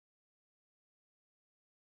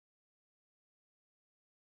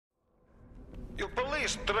Your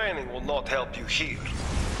police training will not help you here.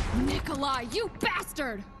 Nicholai, you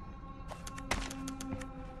bastard!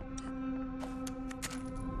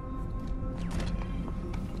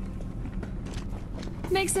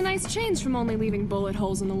 Makes a nice change from only leaving bullet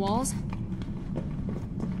holes in the walls.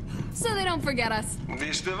 So they don't forget us.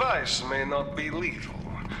 This device may not be lethal,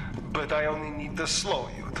 but I only need to slow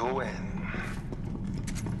you to win.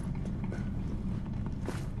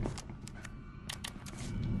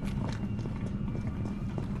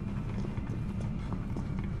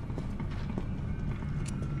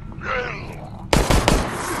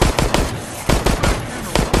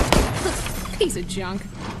 Piece of junk.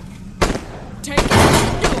 Take it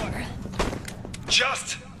out the door.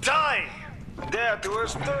 Just die! That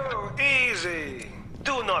was too easy.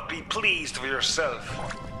 Do not be pleased with yourself.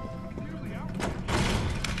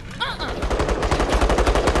 I'm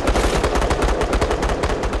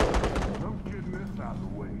getting this out of the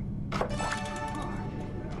way.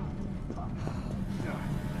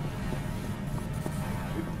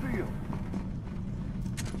 It's sealed.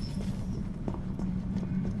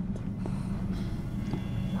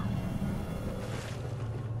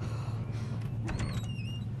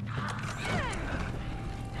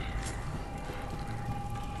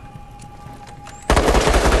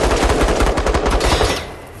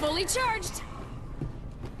 Fully charged.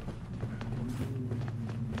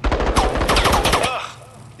 Ah,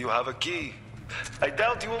 you have a key. I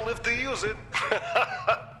doubt you will live to use it.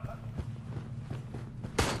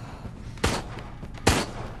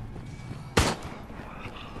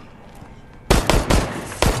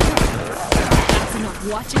 That's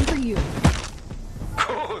enough watching for you.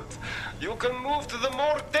 Good. You can move to the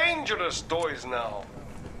more dangerous toys now.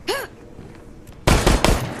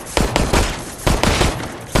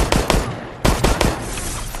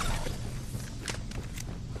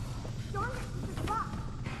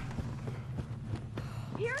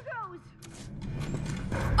 Here goes!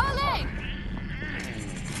 Ole!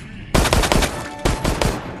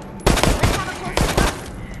 Let's have a closer look.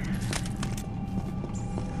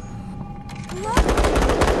 Look!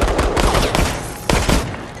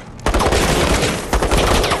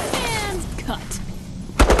 And cut.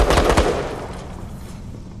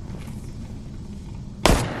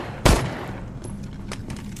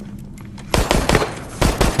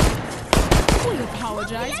 We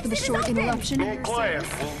apologize for the short interruption in your Nicholai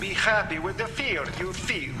service. will be happy with the fear you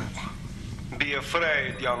feel. Be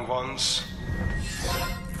afraid, young ones.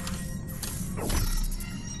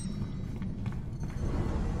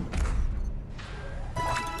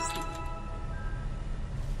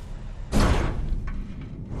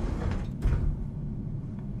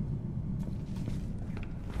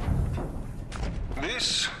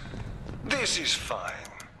 This is fine.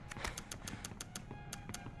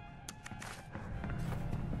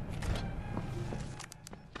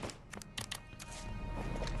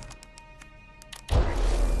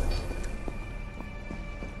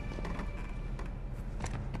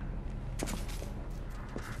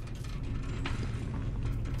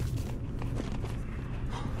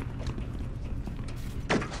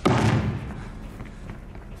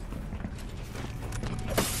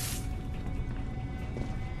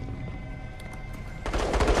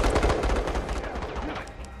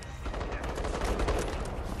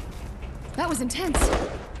 That was intense.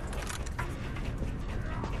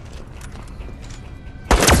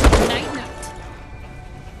 Night night.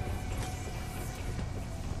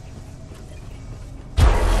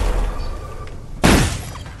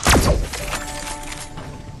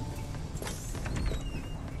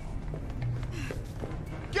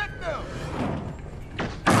 Get them!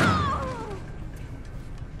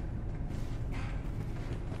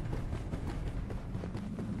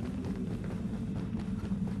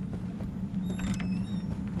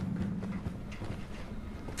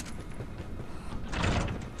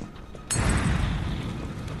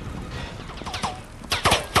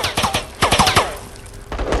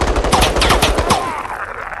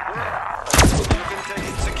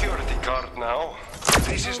 Now,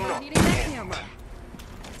 this is not Needing that camera.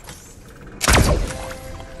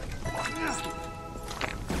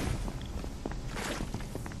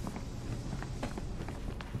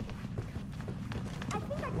 I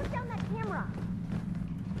think I took down that camera.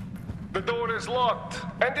 The door is locked,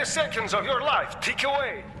 and the seconds of your life tick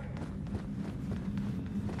away.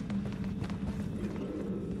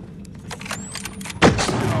 I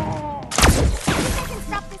think I can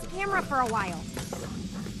stop this camera for a while.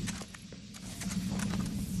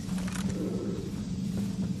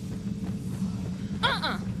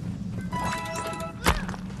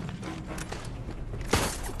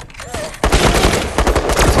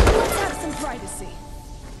 Let's have some privacy.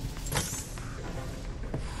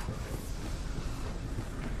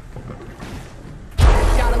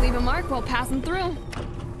 while passing through.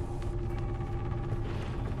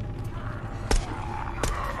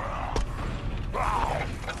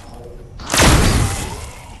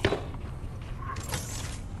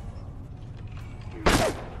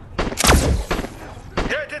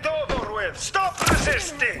 Get it over with! Stop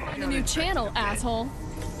resisting! The new channel, asshole.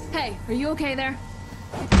 Hey, are you okay there?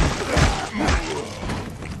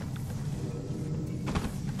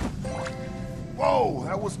 Whoa,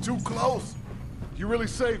 that was too close. You really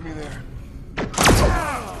saved me there.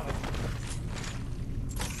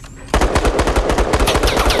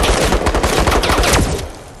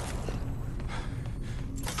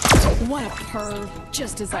 What a perv.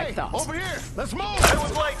 Just as I thought. Over here, let's move. I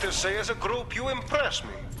would like to say as a group you impress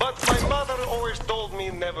me, but my mother always told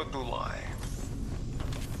me never to lie.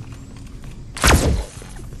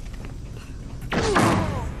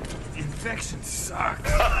 Infection sucked.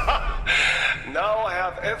 Now I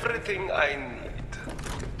have everything I need.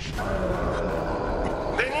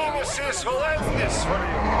 The Nemesis will end this for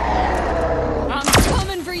you. I'm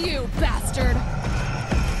coming for you, bastard!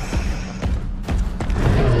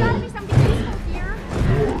 There's gotta be something useful here.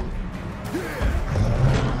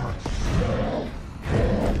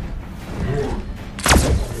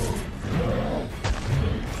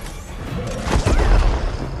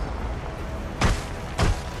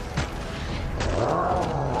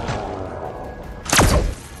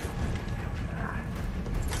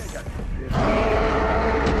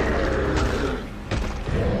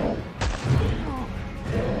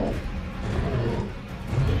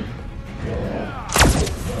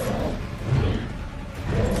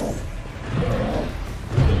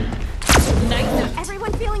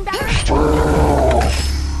 Everyone feeling better?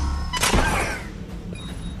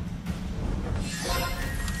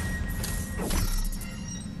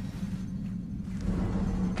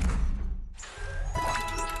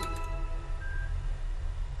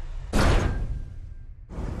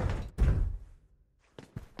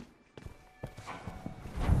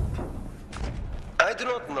 I do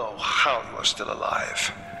not know how you are still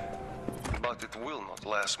alive, but it will not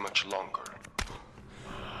last much longer.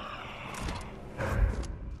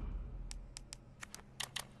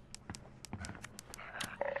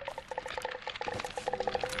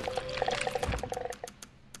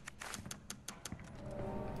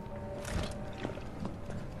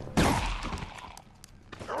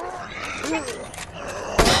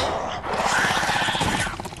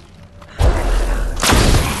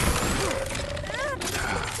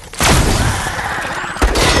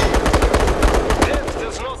 Death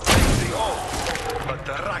does not take the oath, but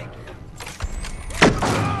the right.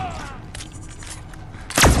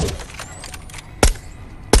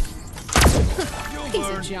 Piece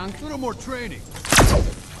of junk. A little more training.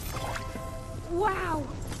 Wow.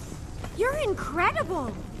 You're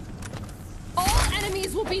incredible. All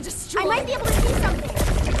enemies will be I destroyed. might be able to see something.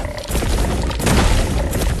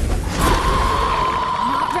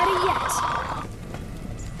 Not ready yet.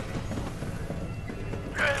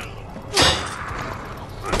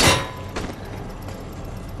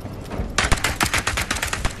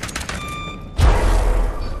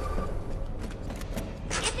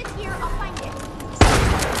 If it's here, I'll find it.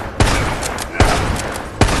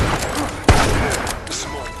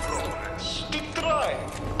 Small progress. Keep trying.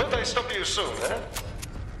 But I stop you soon, eh?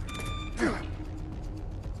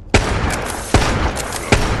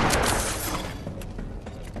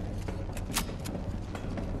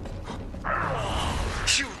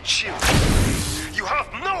 You children. You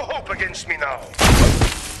have no hope against me now.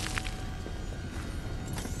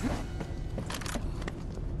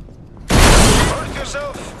 Hurt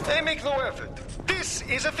yourself? I make no effort. This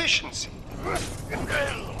is efficiency.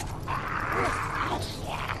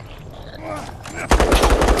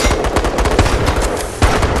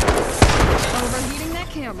 Overheating that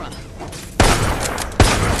camera.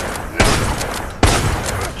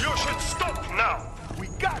 You should stop now. We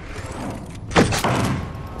got it.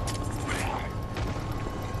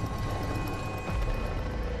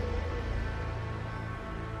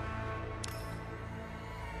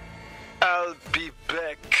 I'll be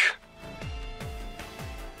back.